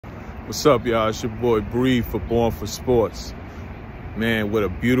What's up, y'all? It's your boy Bree for Born for Sports. Man, what a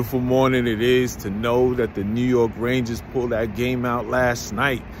beautiful morning it is to know that the New York Rangers pulled that game out last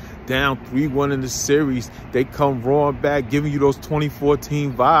night. Down 3-1 in the series. They come roaring back, giving you those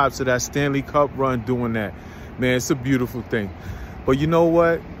 2014 vibes of that Stanley Cup run doing that. Man, it's a beautiful thing. But you know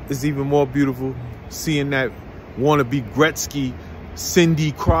what? It's even more beautiful seeing that wannabe Gretzky,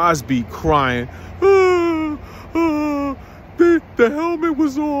 Cindy Crosby crying. The helmet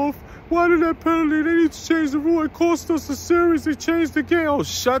was off. Why did that penalty? They need to change the rule. It cost us a series. They changed the game. Oh,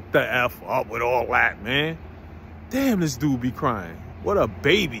 shut the F up with all that, man. Damn, this dude be crying. What a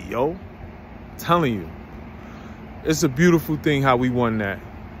baby, yo. I'm telling you. It's a beautiful thing how we won that.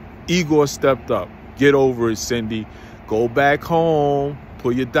 Igor stepped up. Get over it, Cindy. Go back home.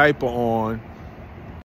 Put your diaper on.